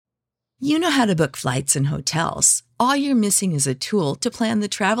You know how to book flights and hotels. All you're missing is a tool to plan the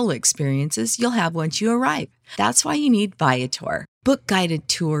travel experiences you'll have once you arrive. That's why you need Viator. Book guided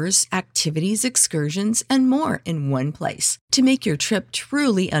tours, activities, excursions, and more in one place to make your trip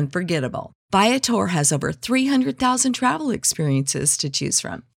truly unforgettable. Viator has over 300,000 travel experiences to choose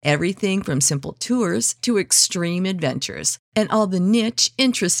from. Everything from simple tours to extreme adventures and all the niche,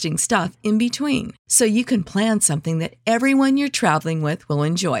 interesting stuff in between. So you can plan something that everyone you're traveling with will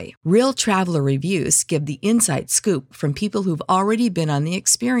enjoy. Real traveler reviews give the inside scoop from people who've already been on the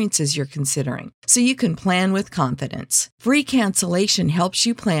experiences you're considering. So you can plan with confidence. Free cancellation helps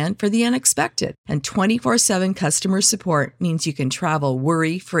you plan for the unexpected. And 24/7 customer support means you can travel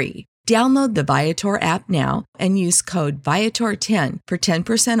worry-free. Download the Viator app now and use code Viator10 for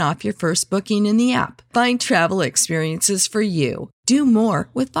 10% off your first booking in the app. Find travel experiences for you. Do more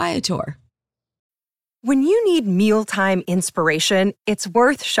with Viator. When you need mealtime inspiration, it's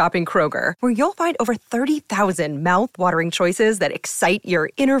worth shopping Kroger, where you'll find over 30,000 mouth-watering choices that excite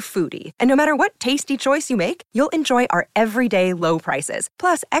your inner foodie. And no matter what tasty choice you make, you'll enjoy our everyday low prices,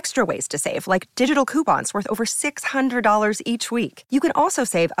 plus extra ways to save, like digital coupons worth over $600 each week. You can also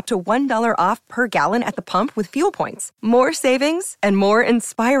save up to $1 off per gallon at the pump with fuel points. More savings and more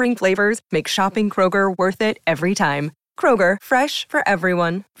inspiring flavors make shopping Kroger worth it every time. Kroger, fresh for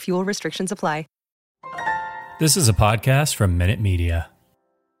everyone. Fuel restrictions apply. This is a podcast from Minute Media.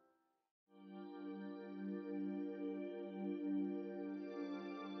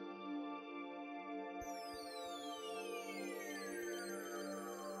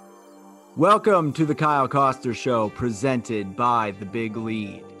 Welcome to the Kyle Koster Show, presented by The Big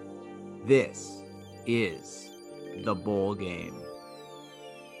Lead. This is The Bowl Game.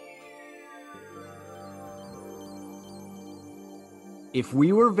 If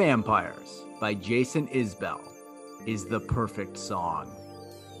We Were Vampires by Jason Isbell is the perfect song.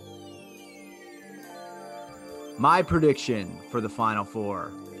 My prediction for the Final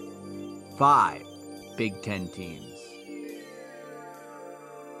Four: 5 Big Ten teams.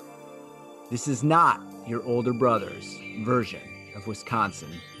 This is not your older brother's version of Wisconsin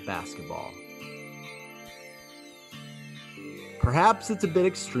basketball. Perhaps it's a bit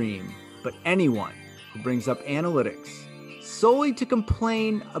extreme, but anyone who brings up analytics solely to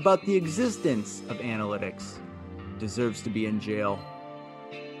complain about the existence of analytics deserves to be in jail.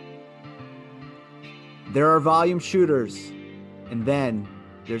 There are volume shooters, and then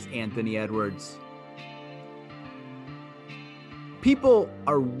there's Anthony Edwards. People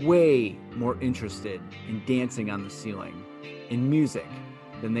are way more interested in dancing on the ceiling in music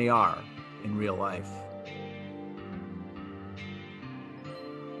than they are in real life.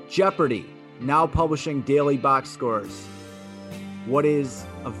 Jeopardy! Now publishing daily box scores. What is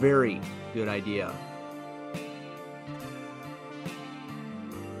a very good idea?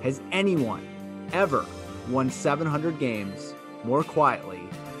 Has anyone ever won 700 games more quietly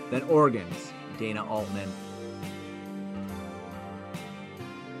than Oregon's Dana Altman?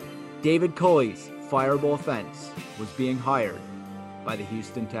 David Culley's fireable offense was being hired by the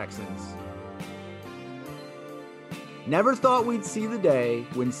Houston Texans. Never thought we'd see the day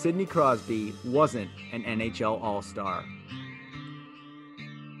when Sidney Crosby wasn't an NHL All-Star.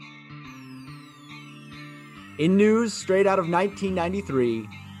 In news straight out of 1993,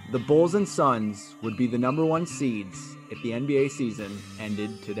 the Bulls and Suns would be the number 1 seeds if the NBA season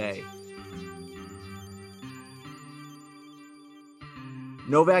ended today.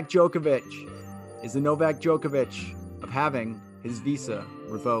 Novak Djokovic is the Novak Djokovic of having his visa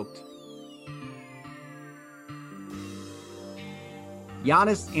revoked.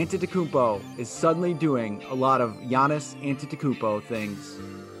 Giannis Antetokounmpo is suddenly doing a lot of Giannis Antetokounmpo things.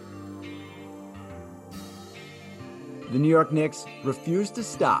 The New York Knicks refuse to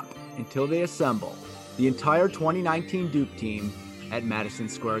stop until they assemble the entire 2019 Duke team at Madison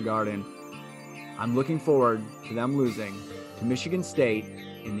Square Garden. I'm looking forward to them losing to Michigan State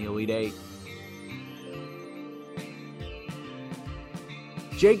in the Elite Eight.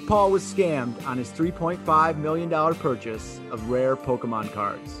 Jake Paul was scammed on his $3.5 million purchase of rare Pokemon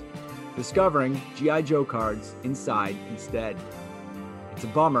cards, discovering G.I. Joe cards inside instead. It's a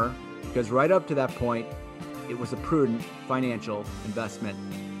bummer because right up to that point, it was a prudent financial investment.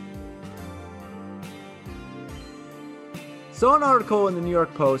 Saw an article in the New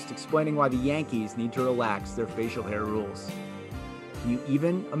York Post explaining why the Yankees need to relax their facial hair rules. Can you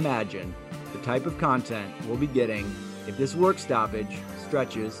even imagine the type of content we'll be getting if this work stoppage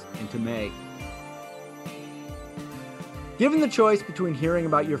stretches into May? Given the choice between hearing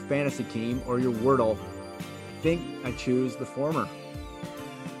about your fantasy team or your Wordle, I think I choose the former.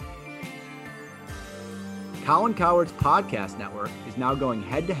 Colin Cowherd's podcast network is now going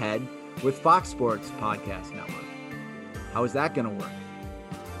head-to-head with Fox Sports Podcast Network. How is that going to work?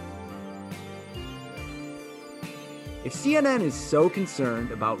 If CNN is so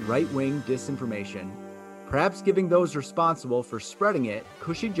concerned about right-wing disinformation, perhaps giving those responsible for spreading it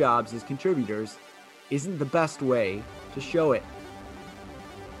cushy jobs as contributors isn't the best way to show it.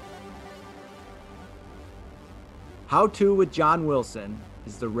 How To with John Wilson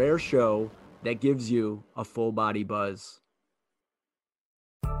is the rare show that gives you a full-body buzz.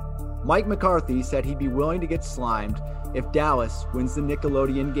 Mike McCarthy said he'd be willing to get slimed if Dallas wins the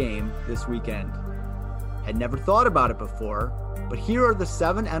Nickelodeon game this weekend. Had never thought about it before, but here are the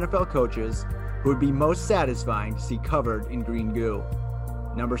 7 NFL coaches who would be most satisfying to see covered in green goo.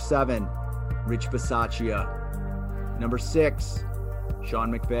 Number 7, Rich Bisaccia. Number 6,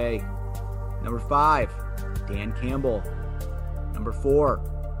 Sean McVay. Number 5, Dan Campbell. Number 4,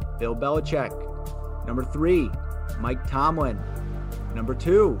 Bill Belichick. Number 3, Mike Tomlin. Number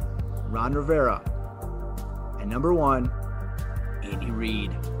 2, Ron Rivera. And number 1, Andy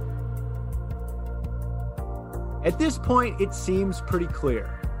Reid. At this point, it seems pretty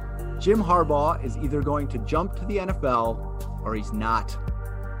clear. Jim Harbaugh is either going to jump to the NFL or he's not.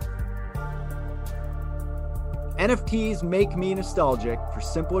 NFTs make me nostalgic for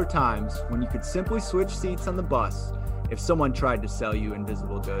simpler times when you could simply switch seats on the bus if someone tried to sell you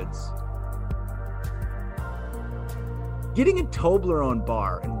invisible goods. Getting a Toblerone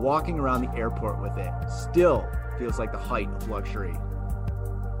bar and walking around the airport with it still feels like the height of luxury.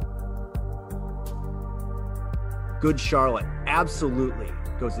 Good Charlotte absolutely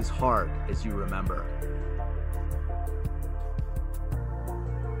goes as hard as you remember.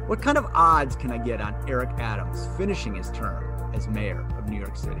 What kind of odds can I get on Eric Adams finishing his term as mayor of New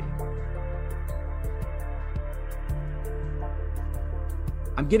York City?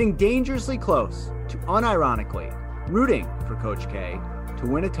 I'm getting dangerously close to unironically rooting for Coach K to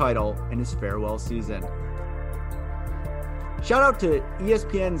win a title in his farewell season. Shout out to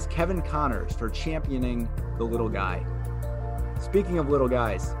ESPN's Kevin Connors for championing the little guy. Speaking of little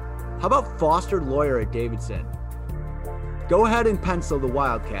guys, how about fostered lawyer at Davidson? Go ahead and pencil the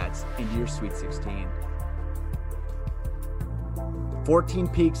Wildcats into your Sweet 16. 14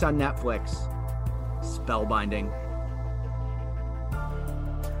 Peaks on Netflix. Spellbinding.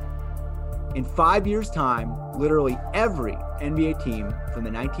 In 5 years' time, literally every NBA team from the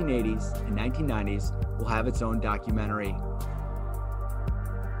 1980s and 1990s will have its own documentary.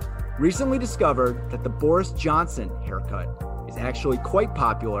 Recently discovered that the Boris Johnson haircut is actually quite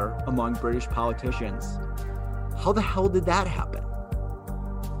popular among British politicians. How the hell did that happen?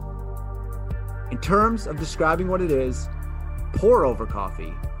 In terms of describing what it is, pour-over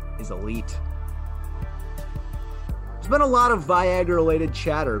coffee is elite. There's been a lot of Viagra-related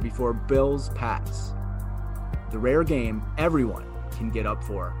chatter before Bills-Pats, the rare game everyone can get up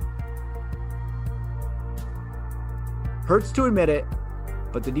for. Hurts to admit it,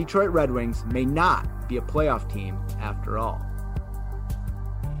 but the Detroit Red Wings may not be a playoff team after all.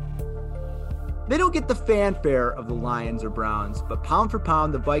 They don't get the fanfare of the Lions or Browns, but pound for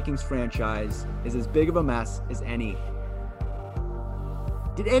pound, the Vikings franchise is as big of a mess as any.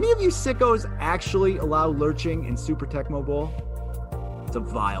 Did any of you sickos actually allow lurching in Super Tecmo Bowl? It's a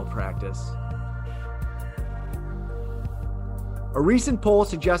vile practice. A recent poll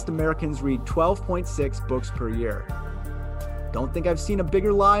suggests Americans read 12.6 books per year. Don't think I've seen a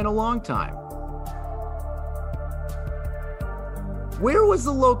bigger lie in a long time. Where was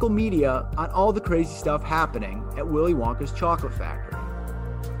the local media on all the crazy stuff happening at Willy Wonka's chocolate factory?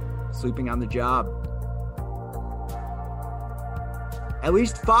 Sleeping on the job. At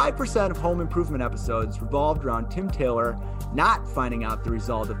least 5% of Home Improvement episodes revolved around Tim Taylor not finding out the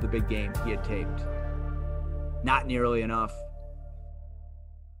result of the big game he had taped. Not nearly enough.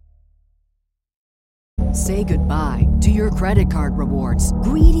 Say goodbye to your credit card rewards.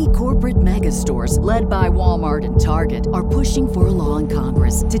 Greedy corporate mega stores, led by Walmart and Target, are pushing for a law in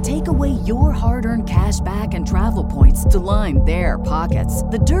Congress to take away your hard-earned cash back and travel points to line their pockets.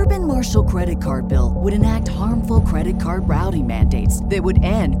 The Durbin-Marshall credit card bill would enact harmful credit card routing mandates that would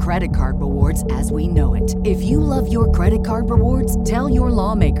end credit card rewards as we know it. If you love your credit card rewards, tell your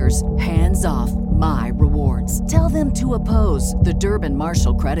lawmakers, hands off my rewards. Tell them to oppose the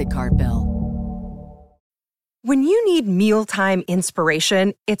Durbin-Marshall credit card bill. When you need mealtime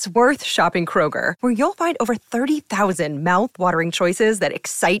inspiration, it's worth shopping Kroger, where you'll find over 30,000 mouth-watering choices that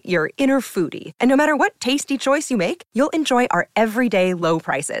excite your inner foodie. And no matter what tasty choice you make, you'll enjoy our everyday low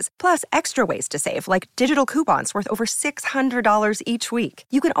prices, plus extra ways to save, like digital coupons worth over $600 each week.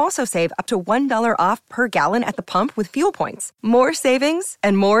 You can also save up to $1 off per gallon at the pump with fuel points. More savings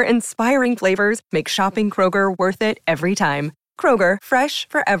and more inspiring flavors make shopping Kroger worth it every time. Kroger, fresh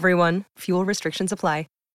for everyone. Fuel restrictions apply.